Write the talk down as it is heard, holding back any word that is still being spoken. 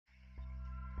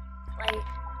like,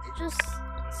 just,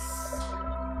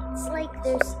 it's like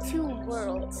there's two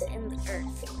worlds in the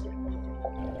earth.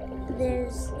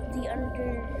 There's the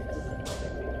under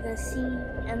the sea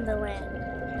and the land.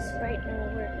 Right now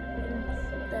we're in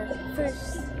the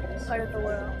first part of the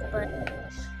world, but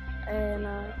in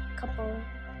a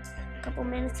couple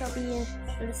minutes I'll be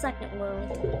in the second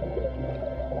world.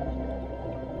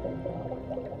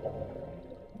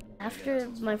 After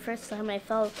my first time, I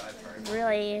felt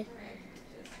really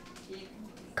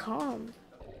calm.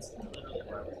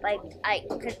 Like, I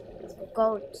could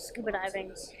go scuba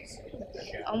diving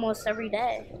almost every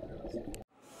day.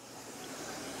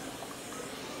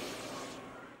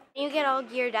 When you get all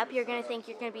geared up, you're gonna think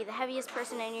you're gonna be the heaviest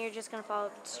person and you're just gonna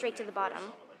fall straight to the bottom.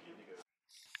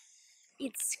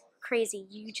 It's crazy,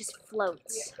 you just float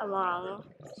along.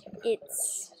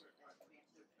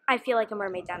 I feel like a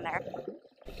mermaid down there.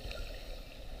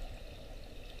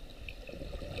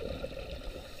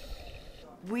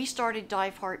 We started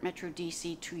DIVEHEART Metro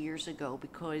DC 2 years ago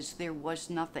because there was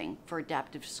nothing for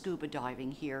adaptive scuba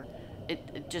diving here.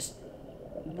 It just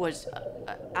was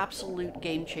an absolute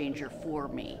game changer for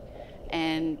me.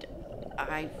 And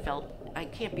I felt I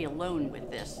can't be alone with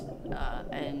this.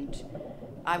 And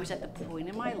I was at the point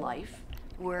in my life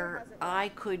where I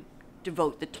could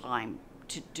devote the time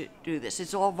to do this.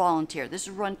 It's all volunteer. This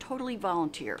is run totally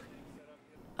volunteer.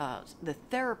 The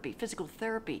therapy, physical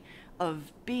therapy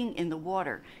of being in the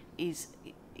water is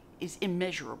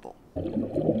immeasurable.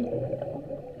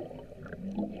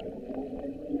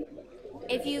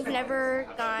 If you've never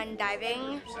gone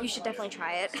diving, you should definitely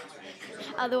try it.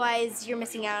 Otherwise, you're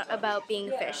missing out about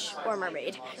being a fish or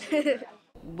mermaid.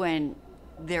 When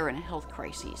they're in a health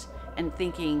crisis and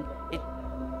thinking,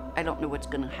 I don't know what's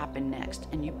going to happen next,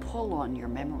 and you pull on your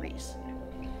memories.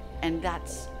 And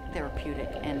that's therapeutic,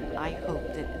 and I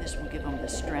hope that this will give them the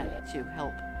strength to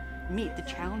help meet the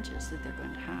challenges that they're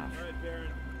going to have. All right, Baron,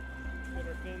 put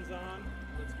our fins on.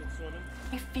 Let's get swimming.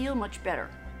 I feel much better.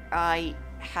 I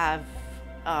have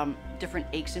different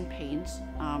aches and pains.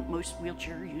 Most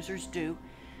wheelchair users do,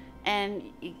 and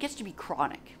it gets to be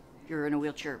chronic. You're in a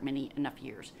wheelchair many enough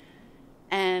years,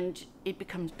 and it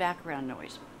becomes background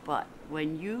noise. But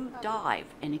when you dive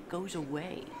and it goes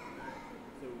away,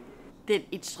 that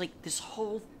it's like this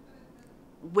whole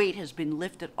weight has been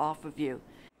lifted off of you.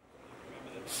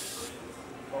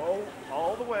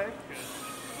 All the way.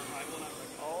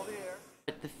 All the air.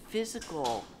 But the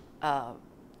physical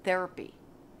therapy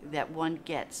that one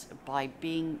gets by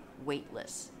being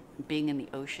weightless, being in the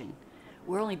ocean,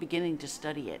 we're only beginning to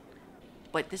study it.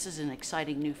 But this is an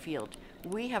exciting new field.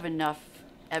 We have enough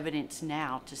evidence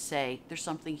now to say there's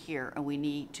something here, and we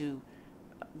need to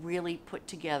really put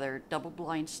together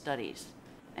double-blind studies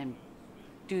and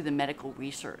do the medical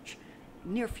research.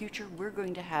 Near future, we're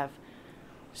going to have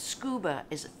scuba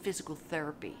as a physical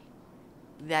therapy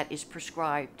that is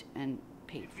prescribed and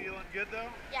paid for. Feeling good though?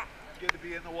 Yeah. Good to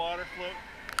be in the water, float.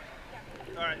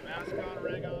 Yeah. All right, mask on,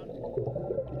 rig on.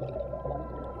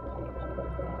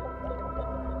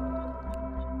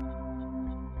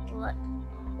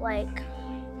 Like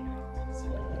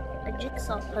a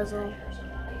jigsaw puzzle,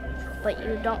 but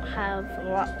you don't have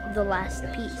the last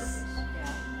piece.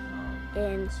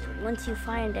 And once you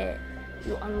find it,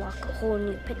 you unlock a whole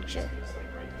new picture.